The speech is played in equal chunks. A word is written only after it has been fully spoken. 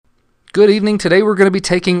Good evening. Today we're going to be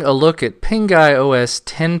taking a look at Pinguy OS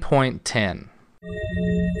 10.10.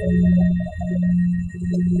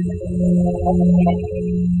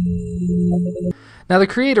 Now, the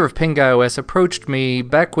creator of Pinguy OS approached me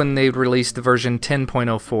back when they released the version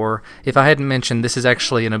 10.04. If I hadn't mentioned, this is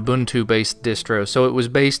actually an Ubuntu-based distro, so it was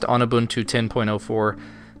based on Ubuntu 10.04.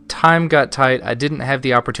 Time got tight, I didn't have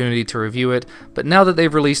the opportunity to review it, but now that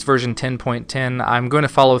they've released version 10.10, I'm going to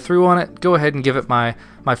follow through on it, go ahead and give it my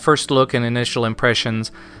first look and initial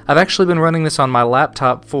impressions. I've actually been running this on my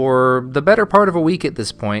laptop for the better part of a week at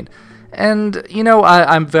this point, and, you know,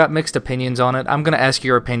 I've got mixed opinions on it. I'm going to ask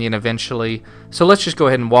your opinion eventually, so let's just go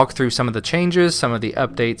ahead and walk through some of the changes, some of the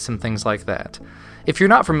updates, and things like that. If you're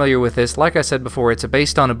not familiar with this, like I said before, it's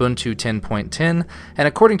based on Ubuntu 10.10, and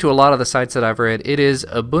according to a lot of the sites that I've read, it is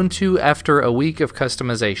Ubuntu after a week of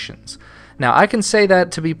customizations. Now, I can say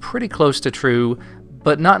that to be pretty close to true,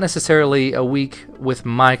 but not necessarily a week with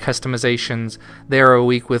my customizations. They are a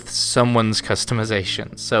week with someone's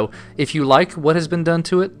customizations. So if you like what has been done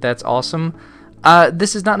to it, that's awesome.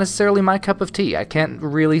 This is not necessarily my cup of tea. I can't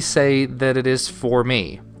really say that it is for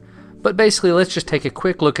me. But basically, let's just take a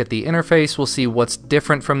quick look at the interface. We'll see what's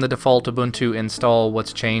different from the default Ubuntu install,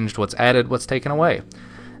 what's changed, what's added, what's taken away.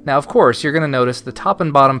 Now, of course, you're going to notice the top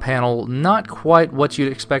and bottom panel, not quite what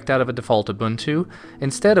you'd expect out of a default Ubuntu.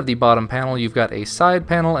 Instead of the bottom panel, you've got a side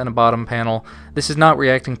panel and a bottom panel. This is not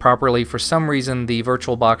reacting properly. For some reason, the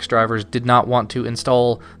VirtualBox drivers did not want to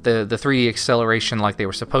install the 3D acceleration like they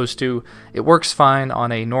were supposed to. It works fine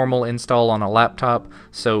on a normal install on a laptop,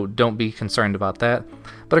 so don't be concerned about that.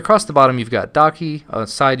 But across the bottom, you've got Docky. On the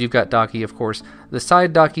side, you've got Docky, of course. The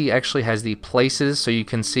side Docky actually has the places, so you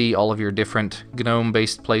can see all of your different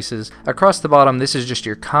GNOME-based places. Across the bottom, this is just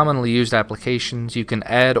your commonly used applications. You can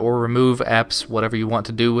add or remove apps, whatever you want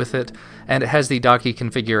to do with it, and it has the Docky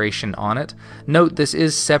configuration on it. Note, this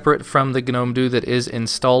is separate from the GNOME Do that is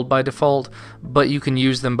installed by default, but you can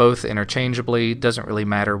use them both interchangeably. Doesn't really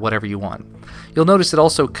matter, whatever you want. You'll notice it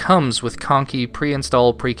also comes with Conky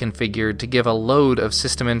pre-installed, pre-configured to give a load of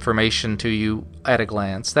system information to you at a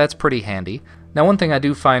glance. That's pretty handy. Now, one thing I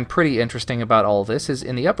do find pretty interesting about all this is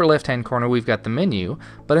in the upper left-hand corner we've got the menu,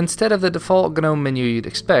 but instead of the default GNOME menu you'd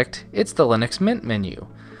expect, it's the Linux Mint menu.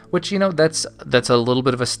 Which, you know, that's a little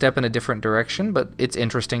bit of a step in a different direction, but it's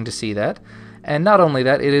interesting to see that. And not only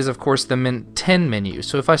that, it is of course the Mint 10 menu.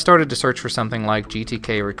 So if I started to search for something like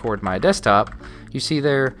GTK Record My Desktop, you see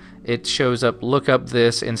there it shows up, look up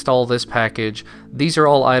this, install this package. These are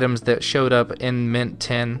all items that showed up in Mint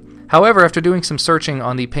 10. However, after doing some searching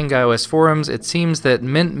on the Pinguy OS forums, it seems that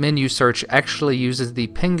Mint menu search actually uses the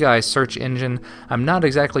Pinguy search engine. I'm not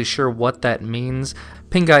exactly sure what that means.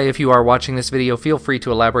 Pinguy, if you are watching this video, feel free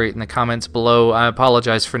to elaborate in the comments below. I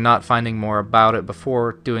apologize for not finding more about it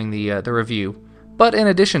before doing the review. But in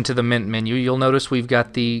addition to the Mint menu, you'll notice we've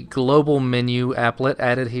got the global menu applet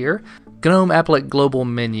added here. GNOME applet global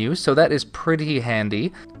menu, so that is pretty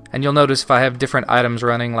handy. And you'll notice if I have different items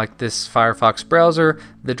running like this Firefox browser,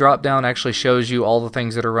 the drop-down actually shows you all the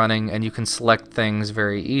things that are running and you can select things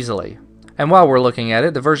very easily. And while we're looking at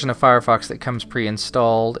it, the version of Firefox that comes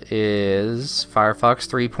pre-installed is Firefox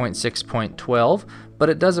 3.6.12, but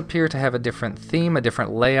it does appear to have a different theme, a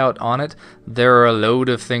different layout on it. There are a load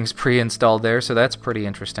of things pre-installed there, so that's pretty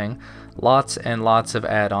interesting. Lots and lots of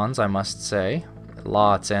add-ons, I must say.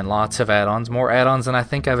 Lots and lots of add-ons, more add-ons than I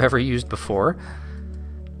think I've ever used before.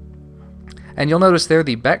 And you'll notice there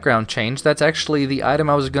the background change. That's actually the item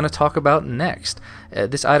I was going to talk about next.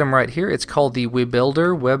 This item right here, it's called the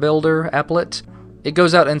WebBuilder applet. It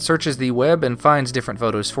goes out and searches the web and finds different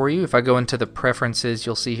photos for you. If I go into the preferences,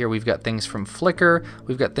 you'll see here we've got things from Flickr,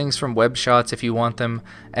 we've got things from web shots if you want them,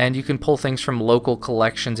 and you can pull things from local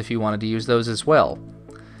collections if you wanted to use those as well.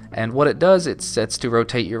 And what it does, it sets to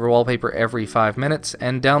rotate your wallpaper every 5 minutes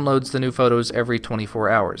and downloads the new photos every 24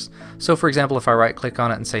 hours. So for example, if I right click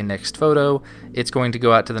on it and say next photo, it's going to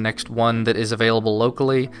go out to the next one that is available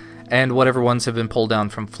locally, and whatever ones have been pulled down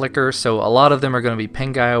from Flickr. So a lot of them are going to be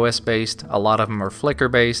Pinguy OS based, a lot of them are Flickr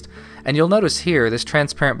based, and you'll notice here this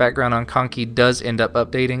transparent background on Conky does end up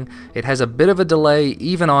updating. It has a bit of a delay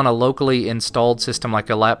even on a locally installed system like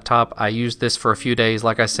a laptop. I used this for a few days,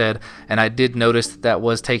 like I said, and I did notice that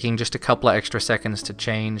was taking just a couple of extra seconds to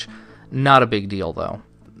change. Not a big deal though.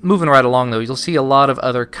 Moving right along though, you'll see a lot of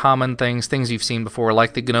other common things you've seen before,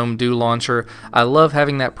 like the GNOME Do launcher. I love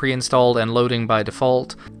having that pre-installed and loading by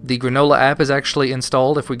default. The Granola app is actually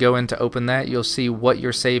installed. If we go in to open that, you'll see what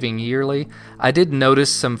you're saving yearly. I did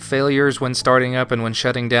notice some failures when starting up and when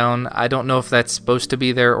shutting down. I don't know if that's supposed to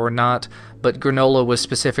be there or not, but Granola was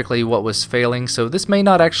specifically what was failing, so this may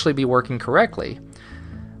not actually be working correctly.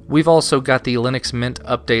 We've also got the Linux Mint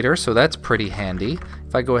updater, so that's pretty handy.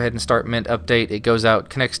 If I go ahead and start Mint update, it goes out,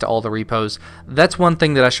 connects to all the repos. That's one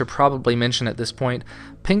thing that I should probably mention at this point.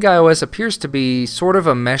 Pinguy OS appears to be sort of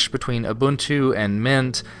a mesh between Ubuntu and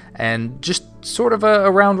Mint, and just sort of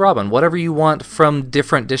a round robin. Whatever you want from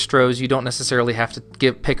different distros, you don't necessarily have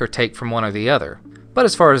to pick or take from one or the other. But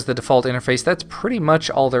as far as the default interface, that's pretty much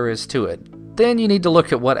all there is to it. Then you need to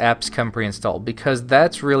look at what apps come pre-installed, because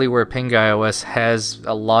that's really where Pinguy OS has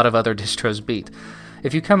a lot of other distros beat.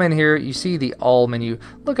 If you come in here, you see the All menu.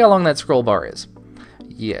 Look how long that scroll bar is.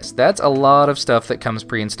 Yes, that's a lot of stuff that comes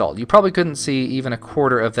pre-installed. You probably couldn't see even a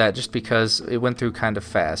quarter of that just because it went through kind of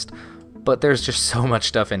fast. But there's just so much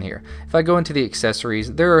stuff in here. If I go into the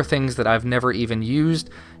accessories, there are things that I've never even used.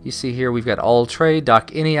 You see here we've got All Tray,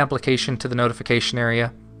 dock any application to the notification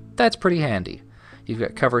area. That's pretty handy. You've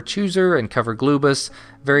got Cover Chooser and Cover Glubus,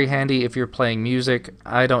 very handy if you're playing music.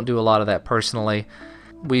 I don't do a lot of that personally.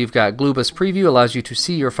 We've got Glubus Preview, allows you to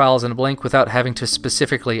see your files in a blink without having to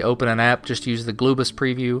specifically open an app, just use the Glubus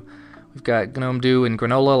Preview. We've got GNOME Do and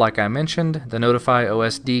Granola, like I mentioned, the Notify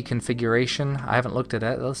OSD configuration. I haven't looked at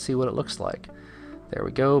that, let's see what it looks like. There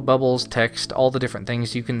we go, bubbles, text, all the different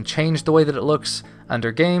things. You can change the way that it looks.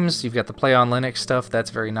 Under games, you've got the Play on Linux stuff,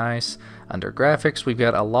 that's very nice. Under graphics, we've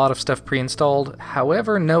got a lot of stuff pre-installed.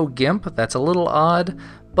 However, no GIMP, that's a little odd,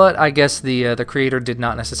 but I guess the creator did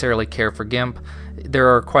not necessarily care for GIMP.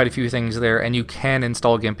 There are quite a few things there, and you can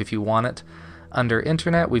install GIMP if you want it. Under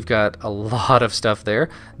Internet, we've got a lot of stuff there.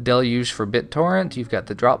 Deluge for BitTorrent, you've got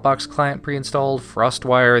the Dropbox client pre-installed,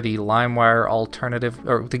 FrostWire, the LimeWire alternative,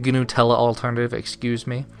 or the GNU-Tella alternative, excuse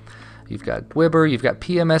me. You've got Gwibber, you've got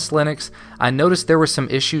PMS Linux. I noticed there were some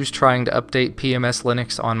issues trying to update PMS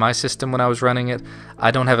Linux on my system when I was running it.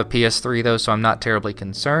 I don't have a PS3 though, so I'm not terribly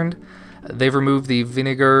concerned. They've removed the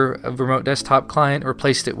Vinegar remote desktop client,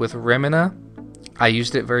 replaced it with Remina. I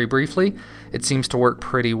used it very briefly. It seems to work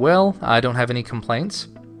pretty well. I don't have any complaints.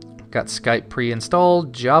 Got Skype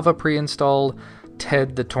pre-installed, Java pre-installed,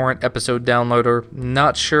 TED, the torrent episode downloader.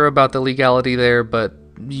 Not sure about the legality there, but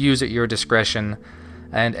use at your discretion.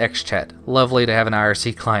 And XChat. Lovely to have an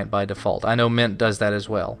IRC client by default. I know Mint does that as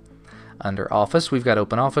well. Under Office, we've got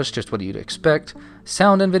OpenOffice, just what you'd expect.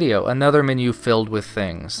 Sound and Video, another menu filled with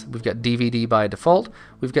things. We've got DVD by default.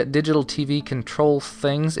 We've got digital TV control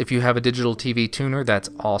things. If you have a digital TV tuner, that's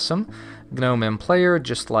awesome. GNOME M Player,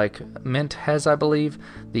 just like Mint has, I believe.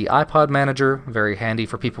 The iPod Manager, very handy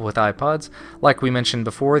for people with iPods. Like we mentioned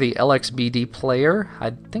before, the LXBD Player.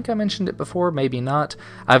 I think I mentioned it before, maybe not.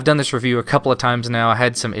 I've done this review a couple of times now. I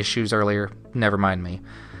had some issues earlier. Never mind me.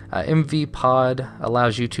 MVPod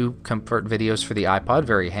allows you to convert videos for the iPod,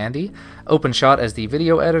 very handy. OpenShot as the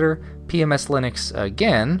video editor. PMS Linux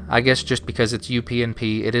again, I guess just because it's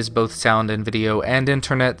UPnP, it is both sound and video and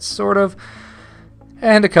internet, sort of.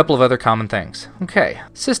 And a couple of other common things. Okay,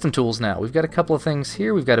 system tools now. We've got a couple of things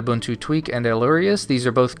here. We've got Ubuntu Tweak and Elurius. These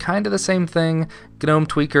are both kind of the same thing. GNOME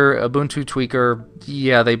Tweaker, Ubuntu Tweaker,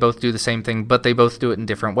 yeah, they both do the same thing, but they both do it in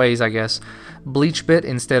different ways, I guess. BleachBit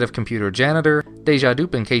instead of Computer Janitor. Deja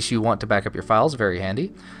Dupe in case you want to back up your files, very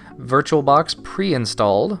handy. VirtualBox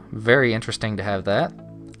pre-installed, very interesting to have that.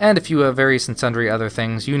 And a few various and sundry other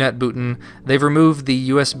things. UNetBootin, they've removed the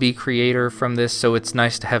USB creator from this, so it's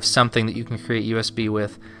nice to have something that you can create USB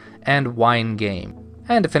with. And Wine Game.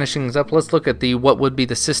 And to finish things up, let's look at the what would be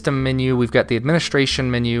the system menu. We've got the administration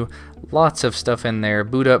menu, lots of stuff in there.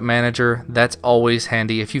 Boot Up Manager, that's always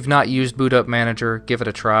handy. If you've not used Boot Up Manager, give it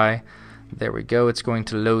a try. There we go, it's going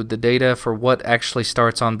to load the data for what actually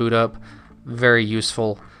starts on boot up. Very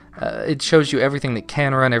useful. It shows you everything that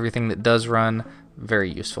can run, everything that does run.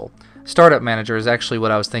 Very useful. Startup Manager is actually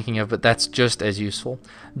what I was thinking of, but that's just as useful.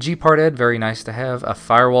 gparted, very nice to have. A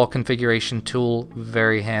firewall configuration tool,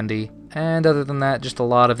 very handy. And other than that, just a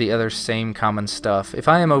lot of the other same common stuff. If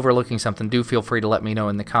I am overlooking something, do feel free to let me know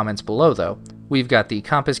in the comments below, though. We've got the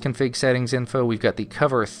Compass config settings info, we've got the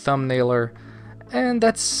cover thumbnailer, and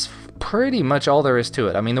that's pretty much all there is to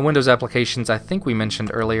it. I mean, the Windows applications I think we mentioned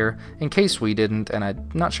earlier, in case we didn't, and I'm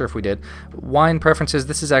not sure if we did. Wine preferences,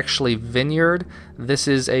 this is actually Vineyard. This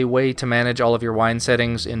is a way to manage all of your wine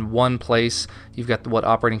settings in one place. You've got what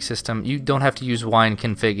operating system. You don't have to use wine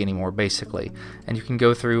config anymore, basically. And you can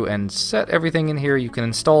go through and set everything in here. You can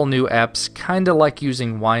install new apps, kind of like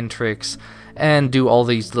using Wine Tricks, and do all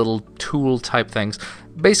these little tool type things.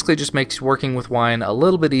 Basically just makes working with Wine a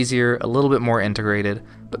little bit easier, a little bit more integrated.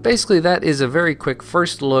 But basically that is a very quick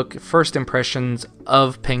first look, first impressions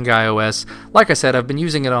of Pinguy OS. Like I said, I've been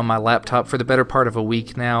using it on my laptop for the better part of a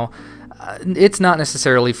week now. it's not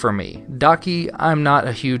necessarily for me. Docky, I'm not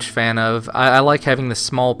a huge fan of. I like having the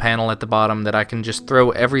small panel at the bottom that I can just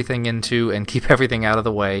throw everything into and keep everything out of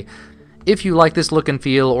the way. If you like this look and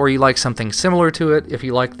feel, or you like something similar to it, if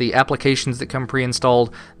you like the applications that come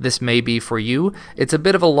pre-installed, this may be for you. It's a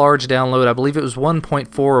bit of a large download. I believe it was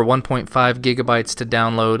 1.4 or 1.5 gigabytes to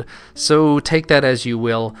download, so take that as you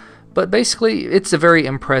will. But basically, it's a very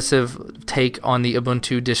impressive take on the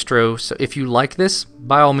Ubuntu distro, so if you like this,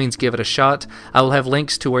 by all means give it a shot. I will have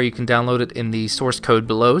links to where you can download it in the source code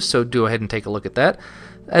below, so do go ahead and take a look at that.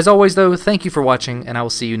 As always though, thank you for watching, and I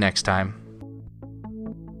will see you next time.